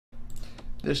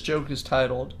This joke is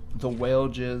titled "The Whale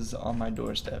Jizz on My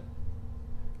Doorstep."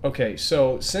 Okay,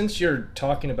 so since you're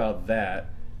talking about that,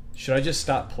 should I just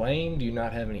stop playing? Do you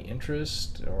not have any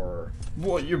interest, or?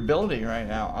 Well, you're building right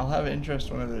now. I'll have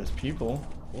interest whenever there's people.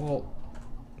 Well,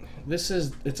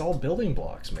 it's all building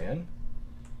blocks, man.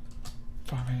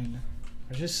 Fine.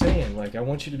 I'm just saying, like, I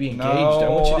want you to be engaged. No, I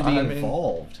want you to be I mean-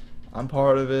 involved. I'm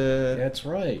part of it. That's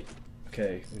right.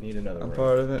 Okay, we need another I'm room.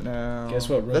 part of it now. Guess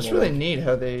what room That's we'll really look- neat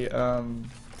how they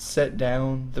set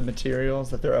down the materials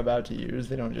that they're about to use.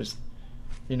 They don't just,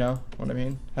 you know what I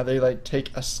mean? How they like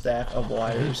take a stack of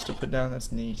wires to put down.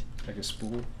 That's neat. Like a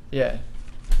spool. Yeah.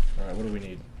 All right, what do we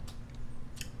need?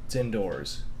 It's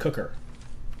indoors. Cooker.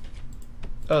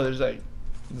 Oh, there's like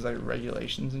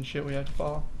regulations and shit we have to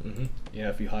follow. Mm-hmm. Yeah,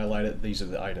 if you highlight it, these are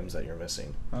the items that you're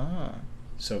missing. Ah.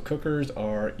 So cookers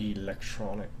are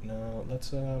electronic. No,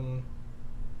 let's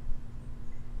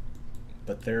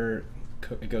But they're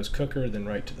it goes cooker then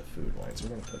right to the food line. So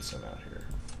we're gonna put some out here.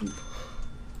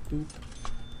 Boop.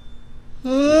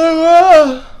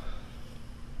 Boop.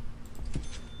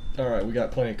 All right, we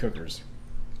got plenty of cookers.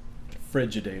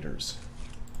 Frigidators.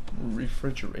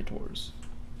 Refrigerators.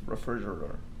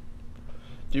 Refrigerator.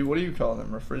 Dude, what do you call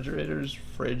them? Refrigerators,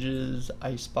 fridges,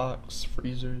 icebox,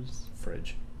 freezers.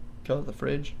 Fridge. Call it the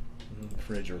fridge.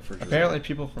 Fridge or refrigerator. Apparently,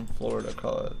 people from Florida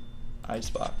call it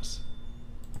icebox.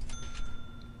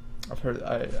 I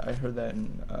heard that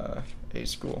in A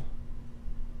school.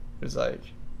 It was like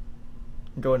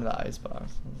go into the icebox. I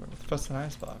was like, what the fuck's an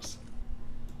icebox?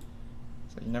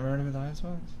 It's like, you never heard of the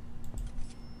icebox?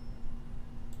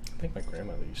 I think my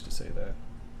grandmother used to say that.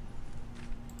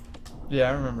 Yeah,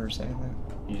 I remember her saying that.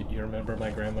 You remember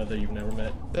my grandmother you've never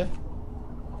met? Yeah.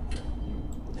 You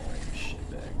lying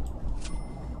shitbag.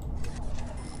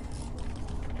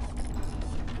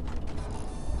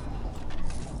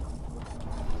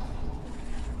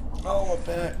 Oh, I'm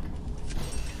back.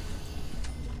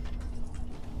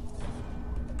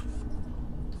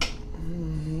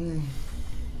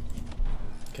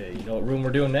 Okay, you know what room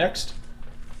we're doing next?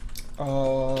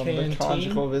 The Canteen?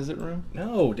 conjugal visit room.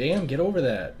 No, damn, get over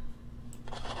that.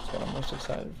 That's what I'm most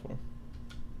excited for.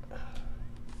 I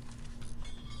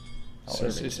want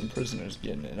to Serving. see some prisoners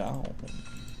getting it on.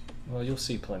 Well, you'll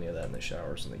see plenty of that in the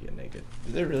showers when they get naked.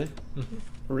 Is it really?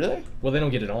 Really? Well, they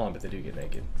don't get it on, but they do get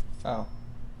naked. Oh.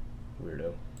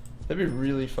 Weirdo. That'd be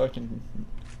really fucking,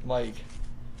 like,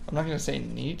 I'm not gonna say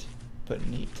neat, but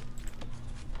neat.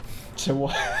 To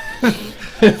what?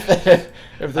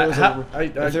 if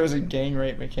there was a gang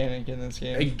rape mechanic in this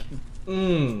game.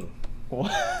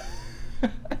 What?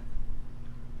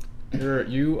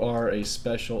 You are a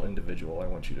special individual. I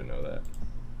want you to know that.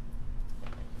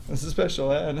 This is a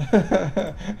special ad.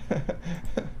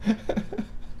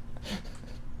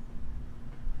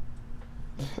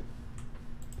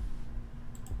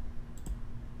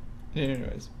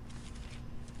 Anyways.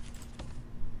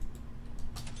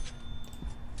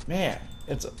 Man,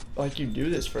 it's like you do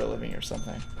this for a living or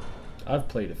something. I've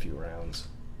played a few rounds.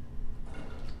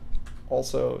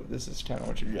 Also, this is kind of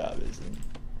what your job is in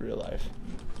real life.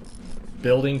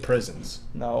 Building prisons.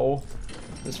 No.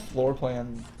 This floor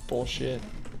plan bullshit.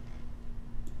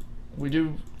 We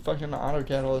do fucking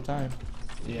AutoCAD all the time.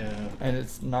 Yeah. And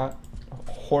it's not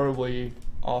horribly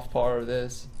off par of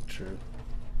this. True.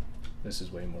 This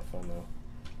is way more fun though.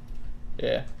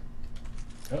 Yeah.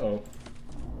 Uh-oh.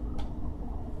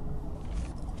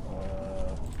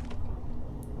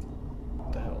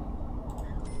 What the hell?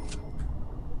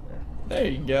 There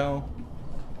you go.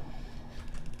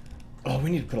 Oh, we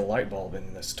need to put a light bulb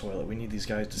in this toilet. We need these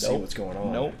guys to see what's going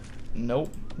on. Nope.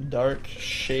 Nope. Dark,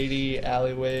 shady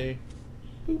alleyway.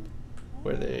 Boop.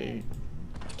 Where they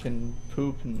can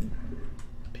poop and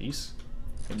Peace?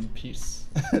 in peace.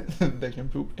 They can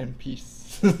poop in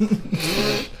peace.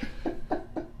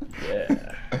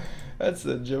 Yeah. That's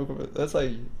the joke of it. That's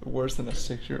like worse than a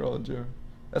 6-year-old joke.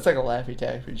 That's like a Laffy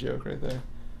Taffy joke right there.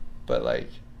 But like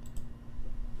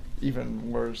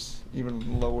even worse,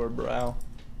 even lower brow.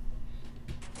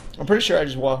 I'm pretty sure I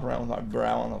just walk around with my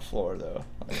brow on the floor though.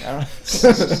 Like, I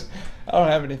don't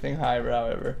have anything highbrow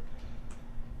ever.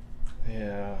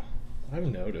 Yeah. I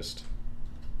haven't noticed.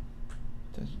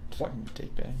 The fucking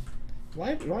take bag.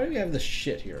 Why do we have this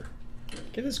shit here?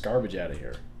 Get this garbage out of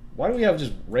here. Why do we have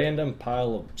just random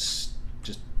pile of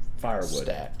just firewood?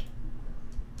 Stack.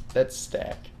 That's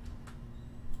stack.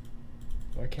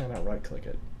 Why can't I right click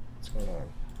it? What's going on?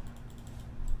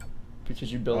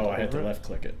 Because you built. Oh, I had to over it? left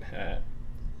click it.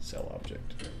 Sell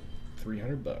object.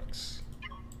 $300.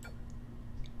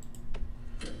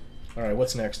 Alright,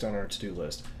 what's next on our to-do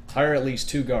list? Hire at least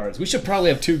 2 guards. We should probably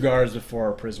have 2 guards before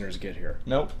our prisoners get here.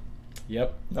 Nope.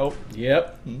 Yep. Nope.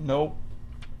 Yep. Nope.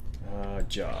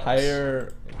 Jobs.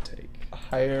 Hire Intake.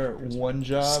 one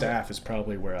job. Staff is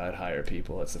probably where I'd hire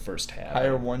people. That's the first tab.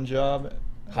 Hire one job.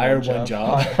 Hire one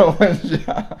job. Hire one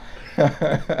job.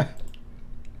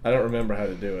 I don't remember how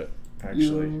to do it, actually.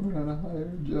 You remember how to hire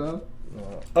a job?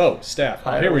 Oh, staff.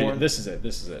 Hire Here we go. one. This is it.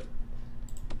 This is it.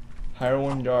 Hire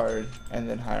one guard and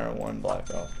then hire one black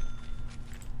belt.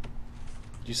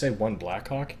 Did you say one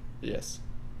Blackhawk? Yes.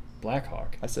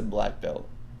 Blackhawk. I said black belt.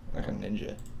 Like a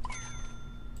ninja.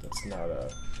 That's not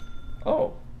a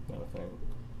Oh. thing.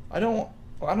 I don't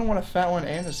want a fat one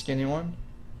and a skinny one.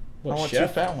 What, I want chef?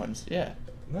 two fat ones. Yeah.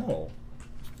 No.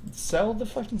 Sell the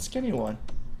fucking skinny one.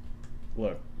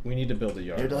 Look, we need to build a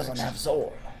yard. It doesn't next. have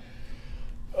soul.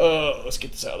 Let's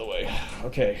get this out of the way.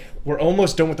 Okay, we're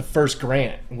almost done with the first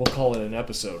grant. We'll call it an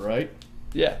episode, right?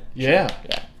 Yeah. Yeah.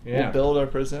 Yeah. Yeah. We'll build our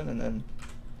prison and then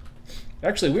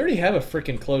Actually, we already have a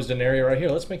freaking closed-in area right here.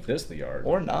 Let's make this the yard.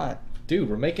 or not. Dude,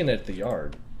 we're making it the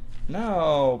yard.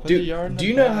 No, put the Dude, yard in do the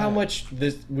you know back. how much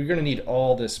this? We're gonna need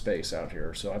all this space out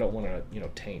here, so I don't want to,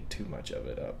 taint too much of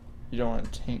it up. You don't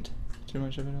want to taint too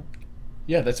much of it up?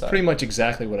 Yeah, that's Sorry. pretty much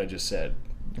exactly what I just said.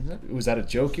 Is it? Was that a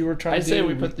joke you were trying I to do? say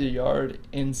we put the yard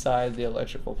inside the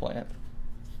electrical plant.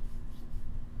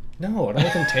 No, I don't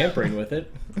want them tampering with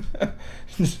it.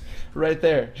 Right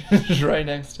there. Just right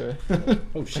next to it.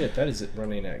 Oh shit, that is it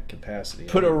running at capacity.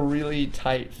 Put a really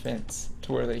tight fence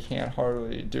to where they can't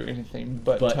hardly do anything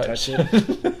but touch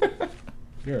it.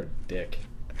 You're a dick.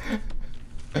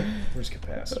 Where's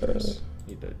capacitors?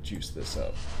 Need to juice this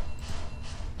up.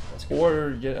 That's good.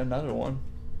 Or get another one.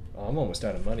 Oh, I'm almost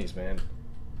out of monies, man.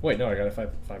 Wait, no, I got a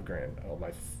five grand. Oh,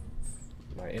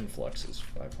 my influx is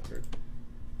 500.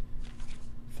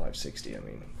 560, I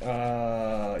mean.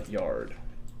 Yard.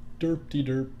 Derpty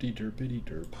derpty derpity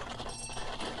derp.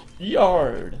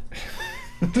 Yard.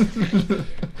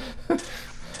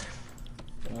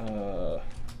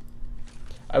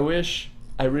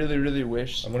 I really, really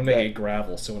wish. I'm gonna make that- it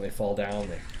gravel so when they fall down,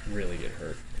 they really get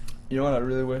hurt. You know what I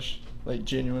really wish? Like,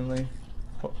 genuinely,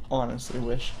 honestly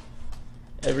wish?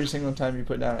 Every single time you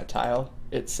put down a tile,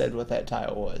 it said what that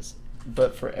tile was.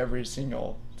 But for every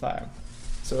single time.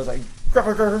 So it's like,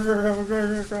 gravel, gravel, gravel,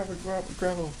 gravel, gravel, gravel,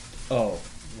 gravel. Oh,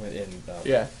 in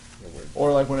Yeah. the word.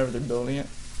 Or like whenever they're building it.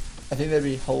 I think that'd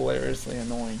be hilariously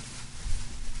annoying.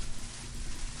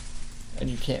 And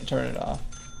you can't turn it off.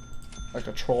 Like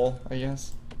a troll, I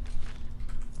guess.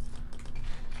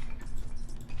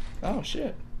 Oh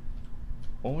shit.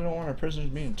 Well, we don't want our prisoners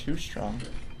being too strong.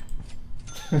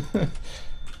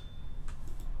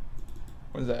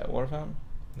 What is that, water fountain?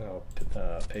 No,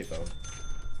 payphone.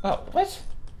 Oh, what?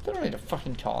 They don't need to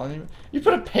fucking call anyone. You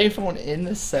put a payphone in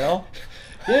the cell?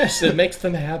 Yes, it makes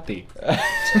them happy.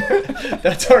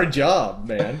 That's our job,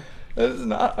 man. That is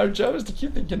not our job. Is to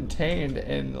keep them contained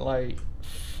and like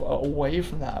away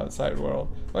from the outside world.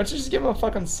 Why don't you just give them a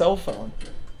fucking cell phone?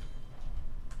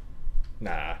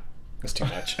 Nah, that's too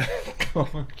much.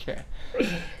 Okay. All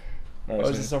right, Oh, is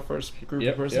so- this our first group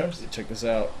Yep, of prisoners? yep. Check this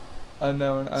out.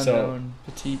 Unknown,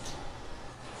 petite.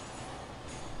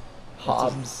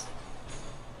 Hobbs.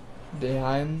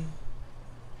 Dehan.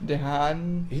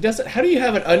 He doesn't. How do you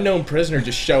have an unknown prisoner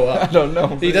just show up? I don't know.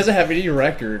 He but doesn't have any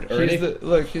record or He's anything.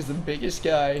 look, he's the biggest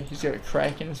guy. He's got a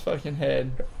crack in his fucking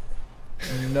head.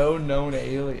 No known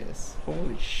alias.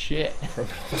 Holy shit.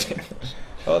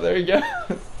 Oh, there you go.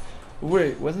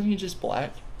 Wait, wasn't he just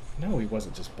black? No, he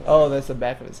wasn't just black. Oh, that's the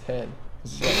back of his head.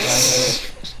 He's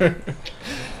got brown hair.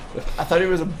 I thought he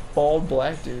was a bald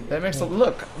black dude. That makes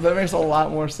a lot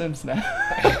more sense now.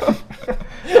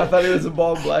 I thought he was a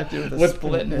bald black dude with a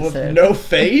split in his with head. no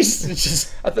face. It's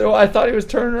just I thought he was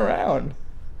turning around,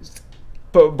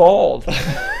 but bald.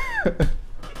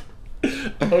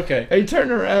 okay. He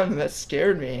turned around and that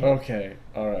scared me. Okay.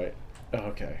 All right.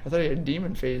 Okay. I thought he had a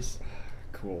demon face.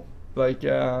 Cool. Like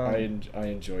I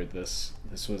enjoyed this.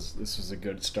 This was a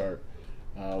good start.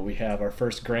 We have our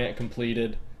first grant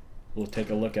completed. We'll take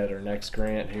a look at our next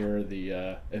grant here,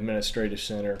 the administrative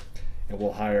center, and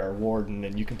we'll hire our warden,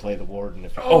 and you can play the warden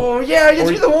if. yeah, I get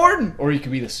to be the warden. Or you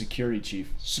could be the security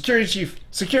chief. Security chief.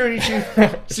 Security chief.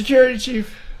 Security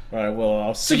chief. All right. Well,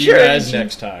 I'll see you Security guys chief.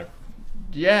 next time.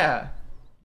 Yeah.